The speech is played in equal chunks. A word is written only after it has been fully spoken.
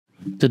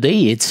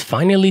Today it's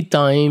finally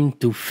time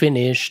to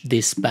finish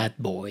this bad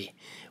boy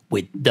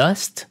with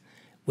dust,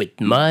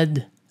 with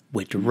mud,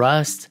 with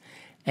rust,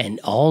 and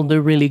all the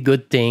really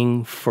good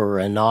thing for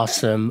an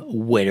awesome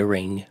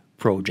weathering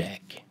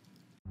project.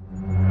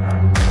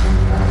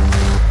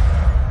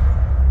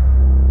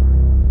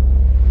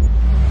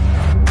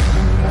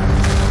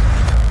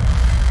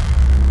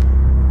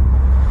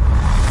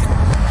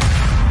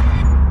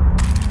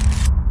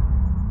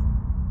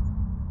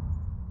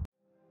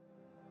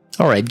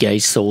 Alright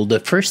guys, so the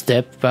first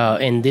step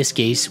in this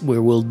case we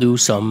will do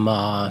some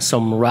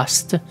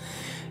rust.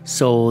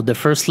 So the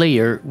first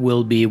layer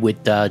will be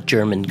with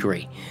German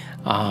gray.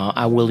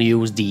 I will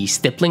use the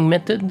stippling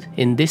method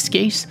in this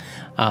case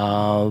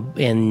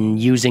and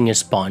using a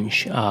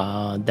sponge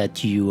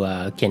that you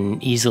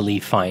can easily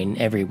find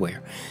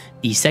everywhere.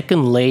 The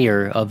second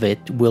layer of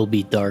it will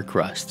be dark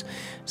rust.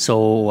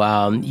 So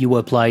you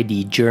apply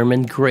the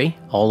German gray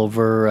all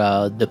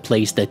over the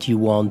place that you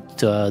want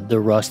the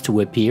rust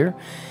to appear,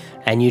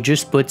 and you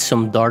just put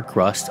some dark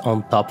rust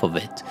on top of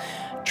it.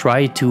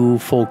 Try to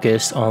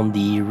focus on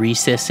the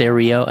recess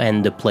area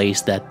and the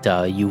place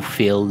that you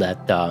feel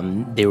that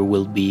there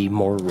will be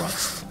more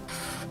rust.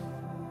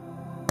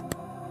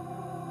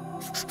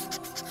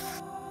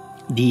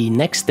 The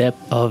next step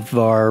of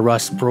our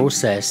rust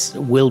process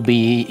will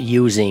be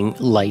using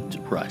light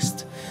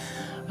rust.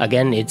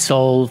 Again, it's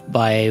all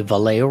by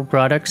Vallejo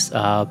products,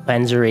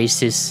 Panzer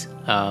Aces.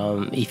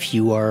 If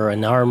you are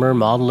an armor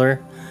modeler,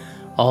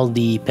 all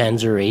the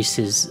Panzer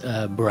Aces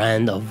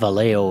brand of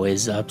Vallejo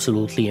is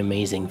absolutely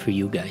amazing for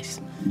you guys.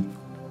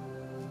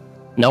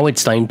 Now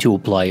it's time to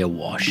apply a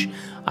wash.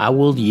 I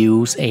will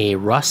use a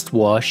rust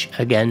wash,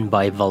 again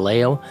by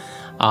Vallejo.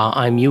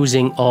 I'm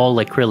using all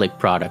acrylic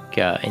product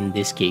in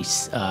this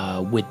case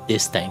with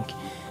this tank.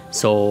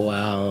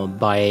 So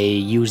by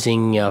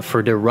using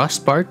for the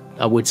rust part,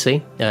 I would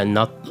say,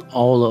 not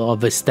all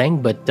of this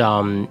tank, but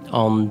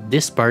on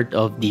this part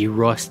of the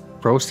rust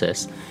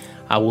process,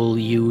 I will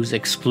use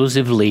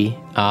exclusively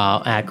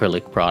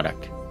acrylic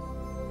product.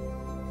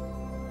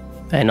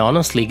 And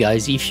honestly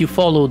guys, if you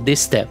follow this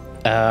step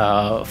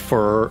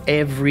for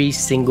every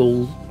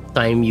single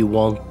time you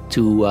want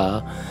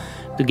to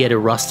get a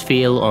rust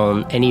feel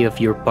on any of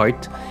your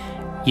part,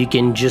 you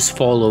can just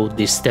follow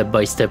this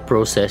step-by-step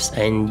process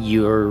and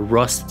your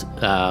rust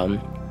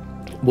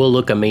will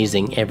look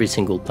amazing every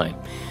single time.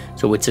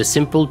 So it's a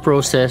simple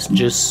process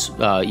just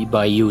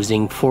by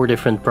using 4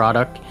 different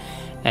products,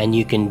 and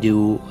you can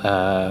do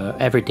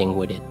everything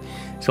with it.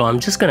 So I'm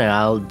just gonna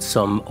add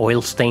some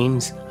oil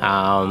stains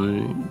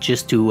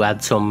just to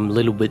add some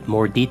little bit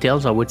more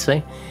details, I would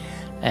say.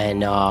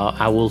 And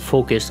I will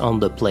focus on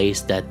the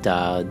place that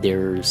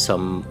there's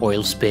some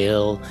oil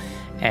spill,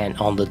 and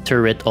on the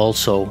turret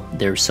also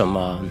there's some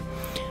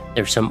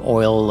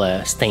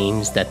oil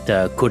stains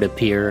that could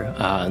appear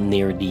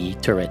near the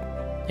turret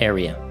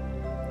area.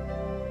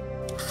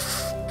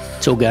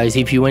 So guys,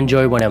 if you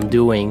enjoy what I'm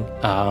doing,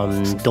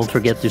 don't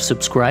forget to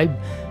subscribe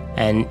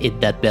and hit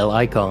that bell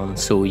icon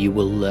so you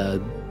will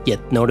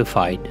get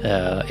notified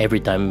every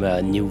time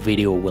a new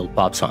video will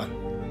pops on.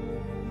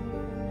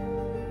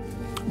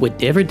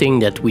 With everything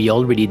that we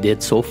already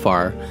did so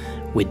far,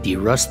 with the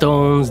rust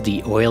tones,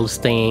 the oil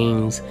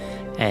stains,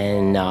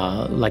 and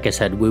like I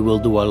said, we will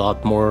do a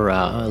lot more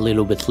a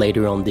little bit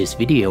later on this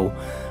video.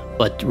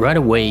 But right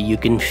away you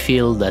can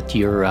feel that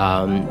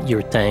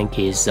your tank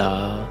is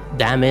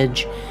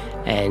damaged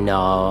and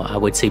I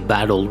would say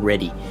battle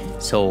ready.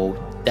 So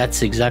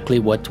that's exactly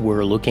what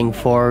we're looking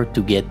for,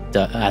 to get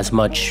as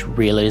much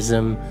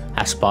realism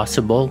as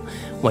possible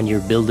when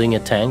you're building a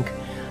tank.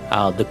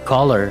 The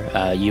color,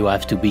 you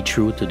have to be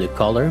true to the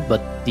color,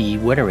 but the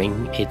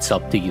weathering, it's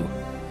up to you.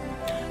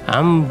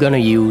 I'm gonna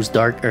use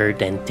dark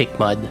earth and thick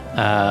mud,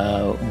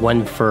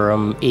 one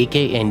from AK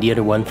and the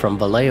other one from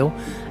Vallejo,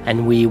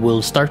 and we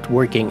will start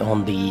working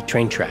on the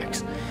train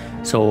tracks.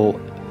 So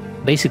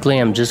basically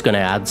I'm just gonna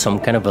add some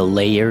kind of a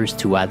layers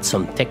to add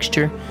some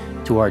texture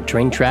to our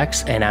train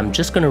tracks, and I'm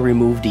just gonna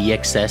remove the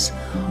excess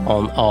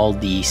on all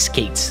the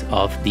skates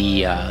of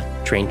the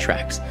train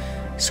tracks.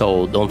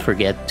 So don't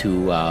forget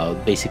to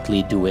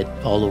basically do it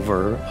all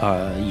over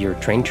your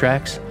train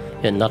tracks,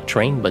 and not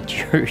train, but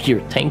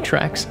your tank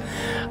tracks.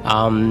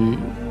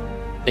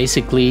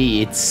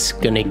 Basically it's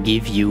gonna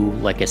give you,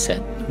 like I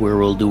said, we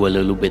will do a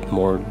little bit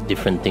more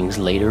different things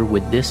later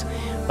with this,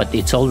 but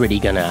it's already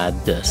gonna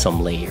add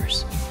some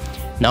layers.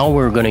 Now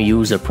we're gonna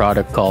use a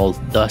product called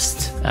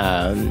dust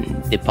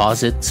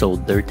deposit, so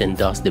dirt and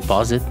dust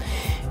deposit.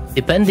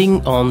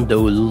 Depending on the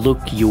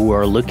look you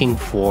are looking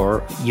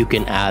for, you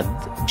can add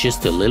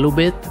just a little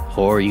bit,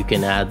 or you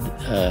can add,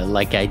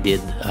 like I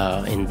did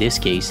in this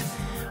case,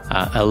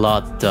 a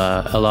lot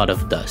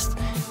of dust.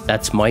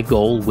 That's my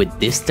goal with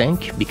this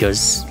tank,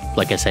 because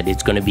like I said,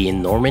 it's going to be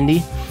in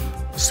Normandy.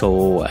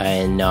 So,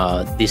 and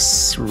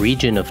this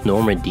region of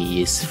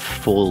Normandy is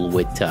full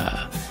with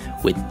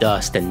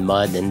dust and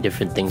mud and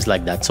different things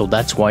like that. So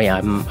that's why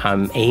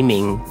I'm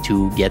aiming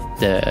to get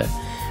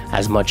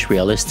as much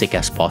realistic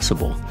as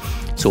possible.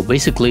 So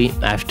basically,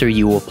 after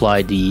you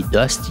apply the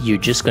dust, you're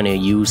just gonna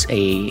use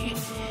a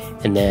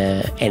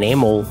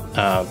enamel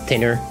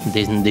thinner.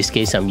 In this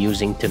case, I'm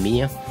using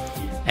Tamiya,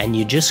 and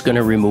you're just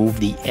gonna remove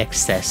the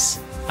excess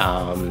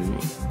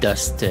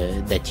dust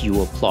that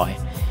you apply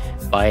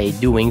by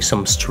doing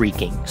some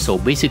streaking. So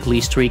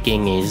basically,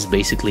 streaking is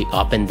basically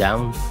up and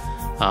down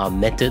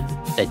method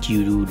that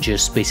you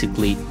just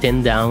basically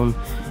thin down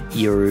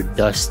your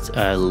dust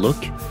look,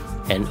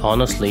 and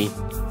honestly,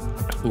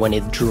 when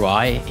it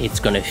dry, it's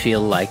gonna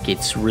feel like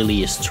it's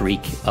really a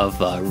streak of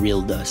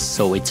real dust.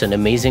 So it's an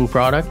amazing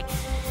product.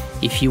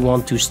 If you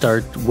want to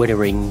start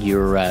weathering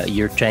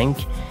your tank,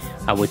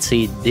 I would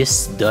say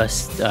this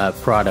dust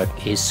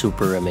product is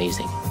super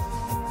amazing.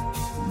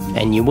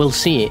 And you will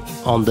see it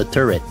on the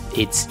turret,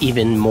 it's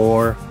even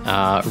more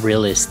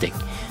realistic.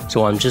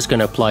 So I'm just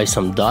gonna apply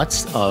some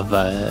dots of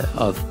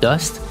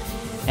dust,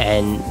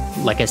 and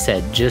like I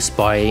said, just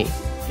by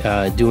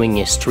doing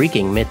a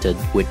streaking method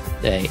with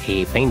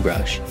a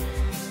paintbrush,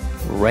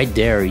 right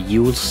there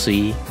you will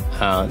see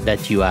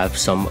that you have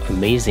some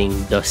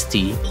amazing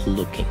dusty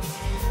looking.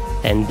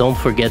 And don't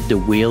forget the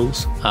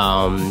wheels.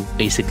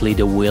 Basically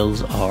the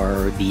wheels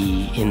are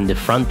in the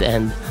front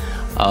end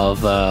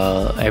of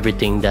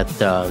everything that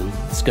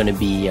is going to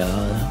be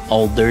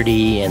all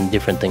dirty and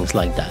different things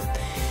like that.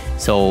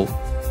 So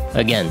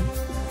again,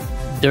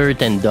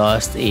 dirt and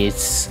dust,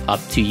 it's up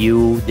to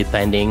you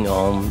depending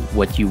on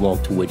what you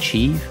want to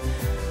achieve,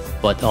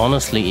 but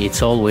honestly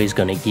it's always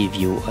going to give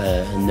you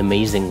an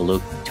amazing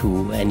look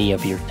to any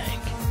of your tank.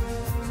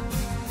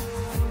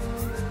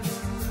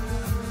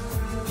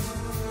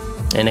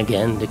 And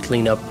again, the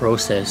cleanup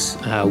process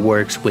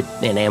works with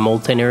enamel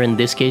thinner in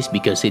this case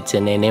because it's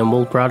an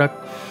enamel product.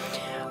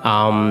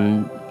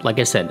 Like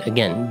I said,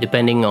 again,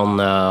 depending on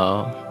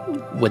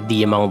what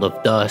the amount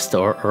of dust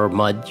or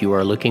mud you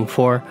are looking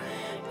for,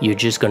 you're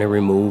just going to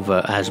remove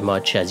as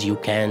much as you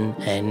can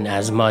and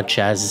as much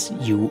as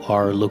you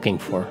are looking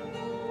for.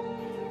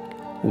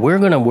 We're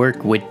going to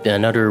work with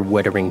another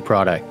weathering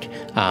product.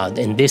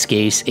 In this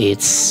case,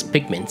 it's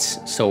Pigments.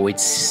 So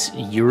it's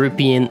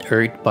European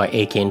Earth by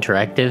AK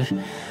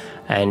Interactive.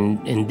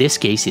 And in this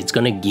case, it's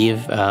going to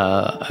give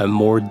a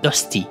more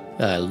dusty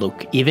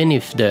look. Even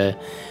if the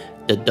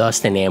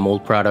dust enamel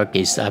product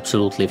is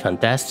absolutely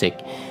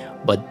fantastic,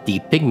 but the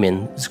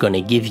Pigment is going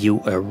to give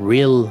you a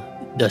real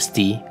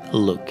dusty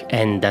look,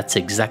 and that's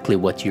exactly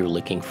what you're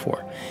looking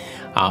for.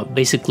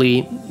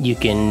 Basically, you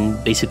can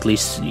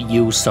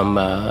use some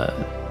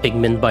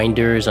pigment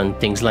binders and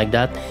things like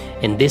that.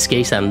 In this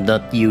case, I'm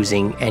not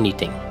using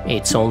anything.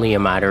 It's only a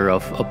matter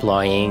of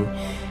applying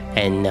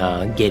and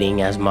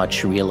getting as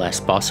much real as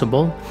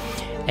possible.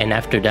 And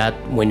after that,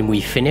 when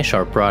we finish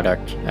our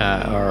product,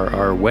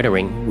 our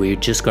weathering, we're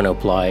just going to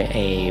apply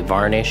a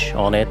varnish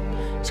on it,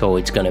 so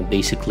it's going to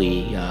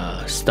basically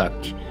stuck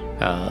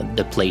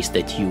the place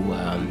that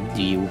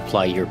you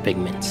apply your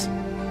pigments.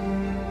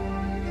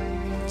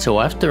 So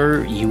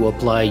after you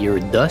apply your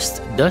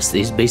dust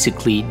is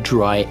basically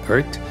dry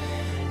earth,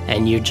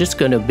 and you're just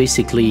gonna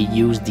basically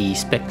use the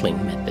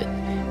speckling method.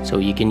 So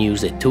you can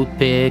use a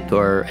toothpick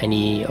or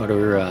any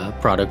other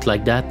product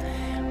like that.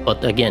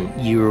 But again,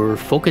 you're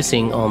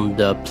focusing on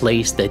the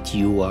place that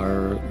you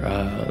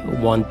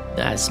want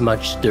as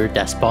much dirt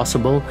as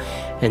possible.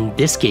 In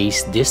this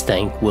case, this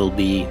tank will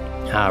be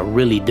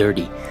really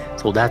dirty.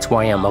 So that's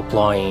why I'm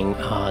applying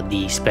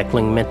the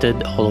speckling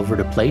method all over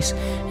the place.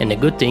 And the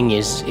good thing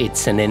is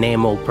it's an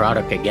enamel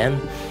product again.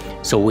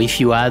 So if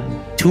you add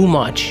too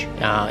much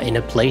in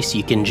a place,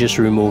 you can just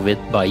remove it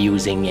by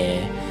using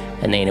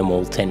an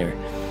enamel thinner.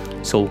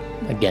 So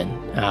again,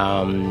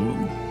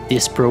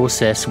 this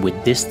process with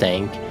this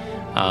tank,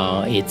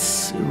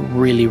 it's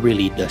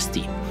really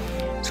dusty.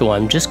 So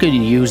I'm just going to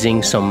be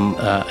using some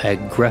a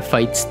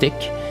graphite stick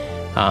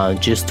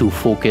just to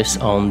focus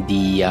on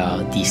the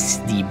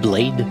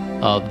blade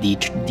of the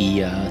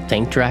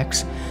tank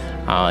tracks.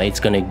 It's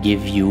gonna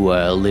give you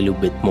a little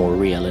bit more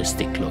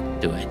realistic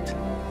look to it.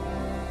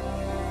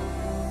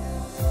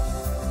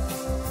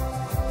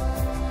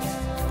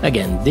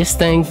 Again, this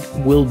tank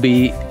will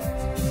be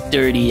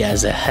dirty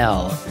as a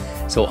hell,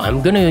 so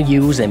I'm gonna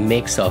use a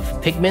mix of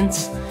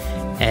pigments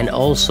and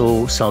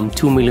also some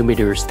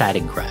 2mm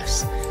static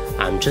grass.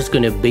 I'm just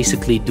gonna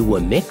basically do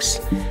a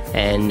mix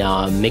and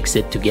mix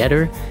it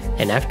together,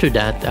 and after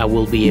that I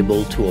will be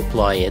able to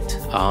apply it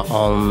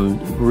on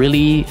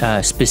really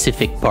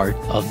specific part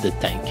of the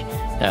tank.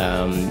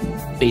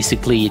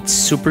 Basically it's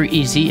super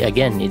easy.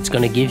 Again, it's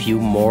gonna give you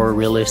more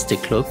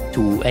realistic look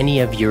to any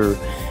of your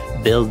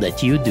build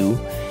that you do,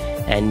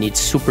 and it's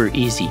super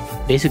easy.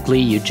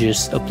 Basically you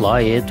just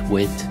apply it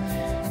with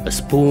a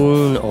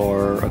spoon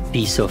or a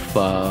piece of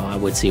I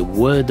would say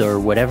wood or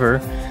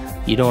whatever.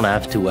 You don't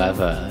have to have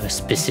a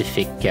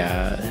specific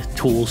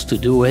tools to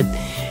do it.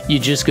 You're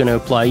just gonna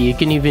apply. You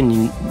can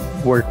even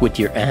work with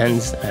your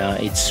hands.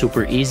 It's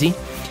super easy.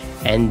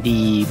 And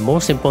the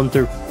most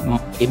important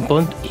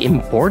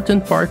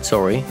part,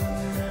 sorry,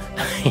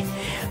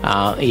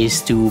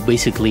 is to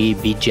basically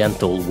be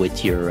gentle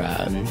with your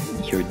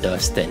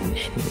dust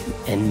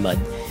and mud,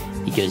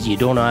 because you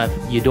don't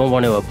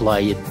want to apply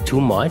it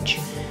too much.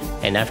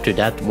 And after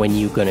that, when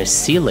you're gonna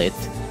seal it,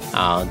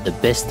 the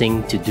best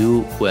thing to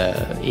do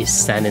is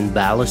sand and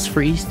ballast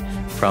freeze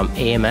from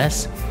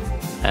AMS.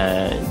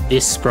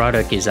 This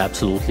product is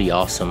absolutely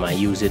awesome. I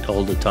use it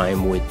all the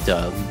time with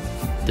the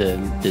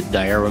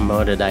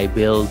diorama that I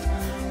build,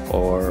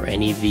 or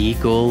any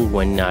vehicle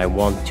when I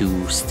want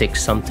to stick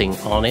something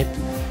on it.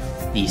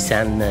 The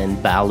sand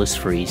and ballast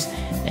freeze,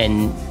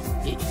 and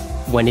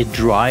when it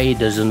dry, it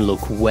doesn't look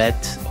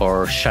wet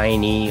or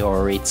shiny,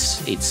 or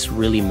it's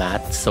really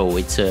matte, so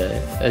it's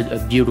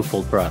a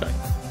beautiful product.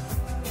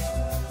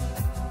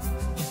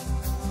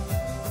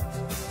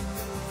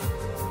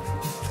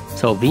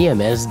 So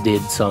VMS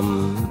did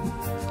some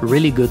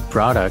really good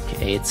product.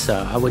 It's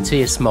I would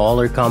say a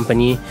smaller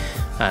company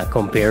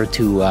compared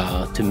to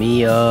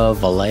Mia,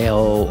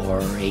 Vallejo, or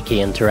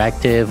AK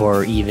Interactive,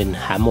 or even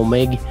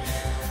Hamomig.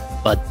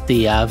 But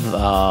they have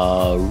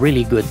a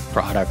really good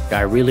product.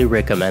 I really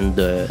recommend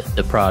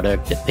the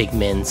product, the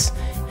pigments,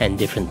 and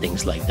different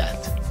things like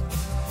that.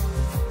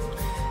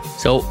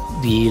 So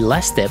the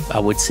last step, I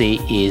would say,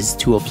 is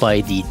to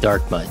apply the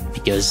dark mud,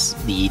 because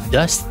the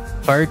dust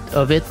part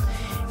of it,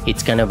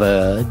 it's kind of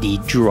the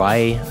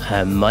dry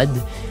mud,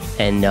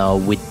 and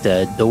with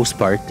those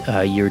part,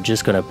 you're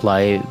just gonna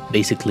apply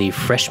basically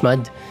fresh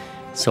mud.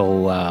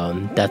 So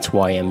that's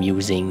why I'm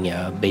using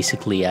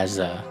basically as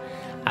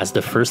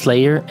the first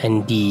layer,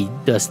 and the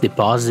dust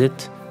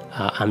deposit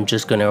I'm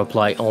just gonna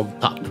apply on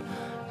top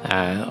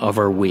of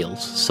our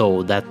wheels,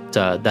 so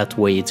that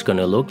way it's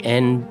gonna look.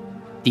 And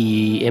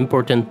the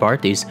important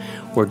part is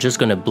we're just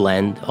gonna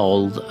blend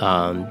all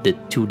the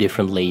two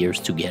different layers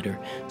together,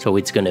 so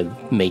it's gonna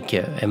make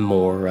a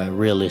more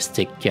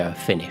realistic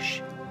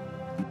finish.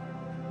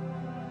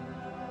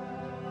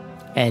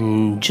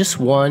 And just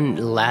one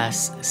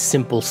last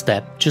simple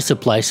step, just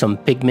apply some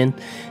pigment.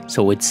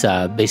 So it's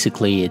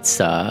basically it's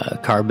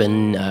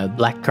carbon,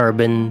 black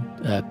carbon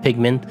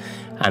pigment.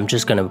 I'm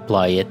just gonna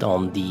apply it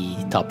on the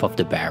top of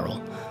the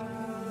barrel.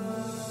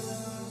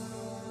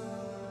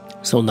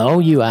 So now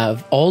you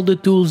have all the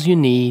tools you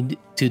need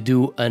to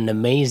do an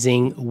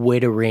amazing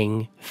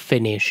weathering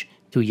finish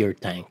to your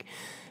tank.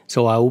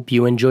 So I hope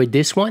you enjoyed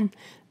this one.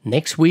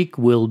 Next week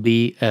will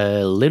be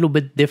a little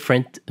bit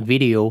different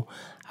video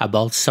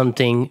about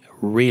something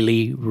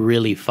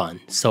really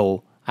fun.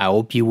 So I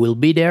hope you will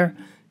be there.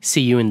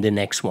 See you in the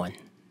next one.